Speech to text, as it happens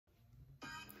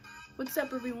What's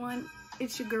up, everyone?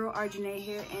 It's your girl Arjane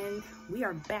here, and we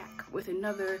are back with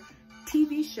another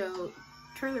TV show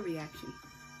trailer reaction.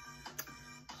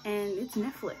 And it's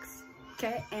Netflix,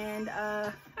 okay? And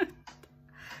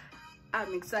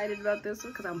I'm excited about this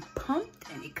one because I'm pumped,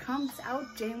 and it comes out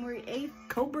January 8th.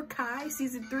 Cobra Kai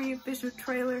Season 3 official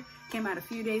trailer came out a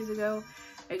few days ago.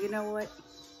 And you know what?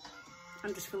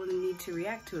 I'm just feeling the need to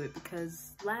react to it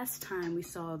because last time we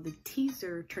saw the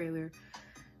teaser trailer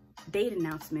date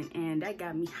announcement, and that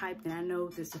got me hyped, and I know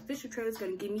this official trailer is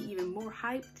going to get me even more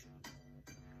hyped.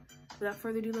 Without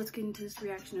further ado, let's get into this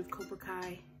reaction of Cobra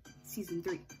Kai Season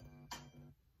 3.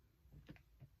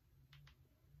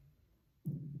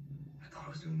 I thought I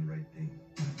was doing the right thing,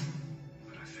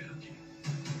 but I failed you.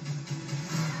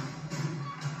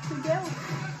 Miguel.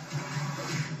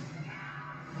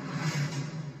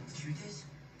 The truth is,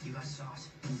 you got sauce,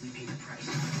 and we paid the price.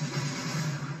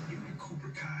 You want Cobra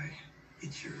Kai?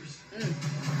 It's yours.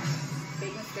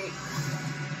 Big mistake.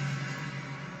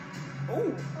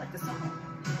 Oh, I like the song.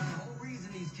 The whole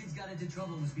reason these kids got into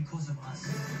trouble was because of us.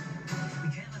 We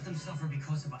can't let them suffer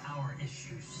because of our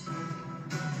issues.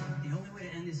 The only way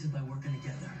to end this is by working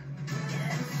together.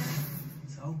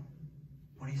 So,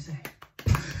 what do you say?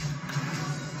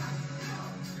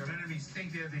 Your enemies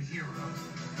think they're the hero,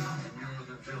 and you're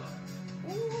the villain.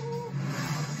 Ooh.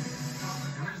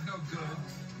 There is no good.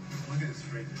 Look at his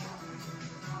figure.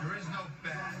 There is no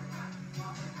bad.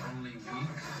 Only weak.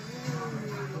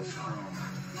 No strong.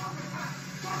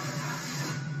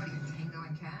 What are you, Tango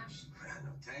and Cash?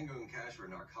 No, Tango and Cash were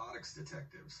narcotics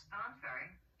detectives. Oh, I'm sorry.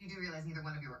 You do realize neither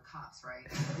one of you are cops, right?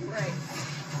 Right.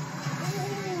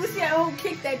 Ooh, see that old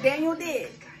kick that Daniel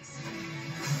did.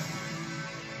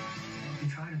 You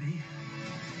try to be.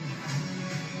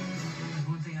 There's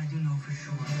one thing I do know for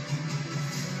sure.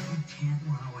 You can't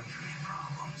run away from your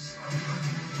problems.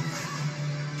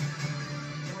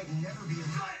 There might never be a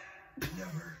but.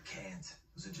 Never, can't.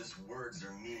 Those are just words.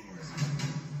 They're meaningless.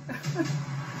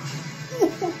 You're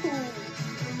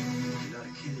not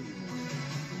a kid anymore.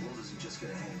 The world isn't just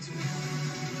gonna hand it to you.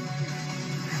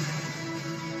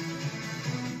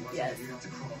 Yes. You have to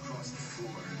crawl across the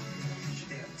floor. You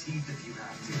should have teeth if you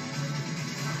have to.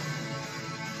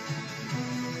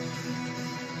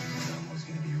 Someone's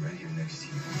gonna be right here next to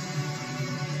you.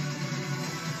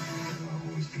 I'll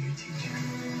always be your teacher.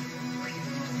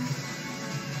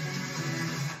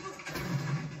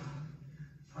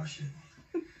 Oh shit.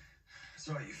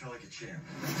 Sorry, you felt like a champ.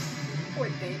 Poor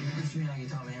thing. What you mean you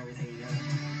taught me everything you know?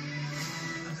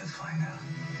 Let's find out.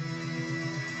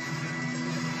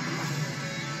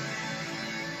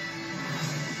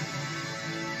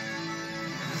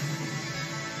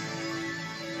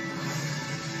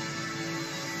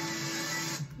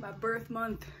 My birth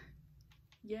month.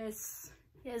 Yes.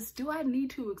 Yes. Do I need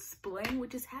to explain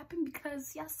what just happened?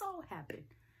 Because y'all saw what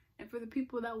happened. And for the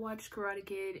people that watched Karate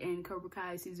Kid and Cobra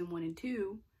Kai Season 1 and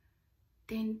 2,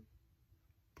 then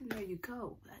there you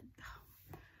go.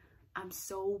 I'm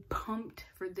so pumped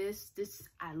for this.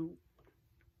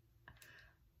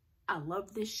 I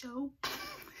love this show.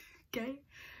 Okay?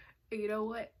 And you know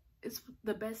what? It's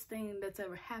the best thing that's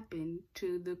ever happened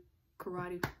to the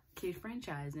Karate Kid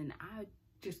franchise. And I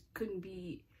just couldn't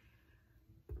be...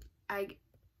 I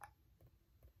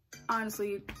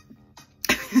honestly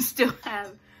still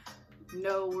have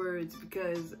no words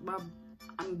because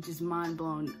I'm just mind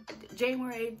blown.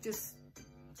 January 8th,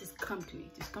 just come to me.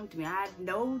 Just come to me. I had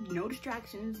no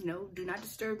distractions. No, do not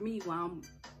disturb me while I'm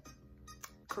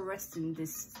caressing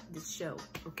this show.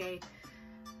 Okay.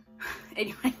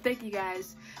 Anyway, thank you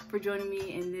guys for joining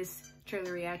me in this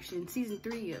trailer reaction. Season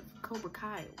 3 of Cobra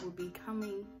Kai will be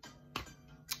coming.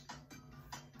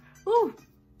 Woo!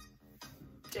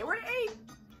 January 8th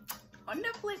on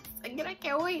Netflix. Again, I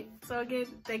can't wait. So again,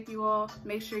 thank you all.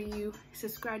 Make sure you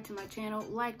subscribe to my channel,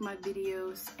 like my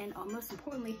videos, and most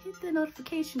importantly, hit the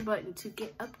notification button to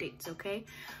get updates, okay?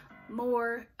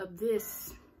 More of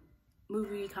this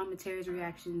movie commentaries,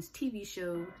 reactions, TV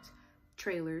shows,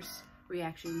 trailers,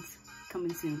 reactions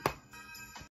coming soon.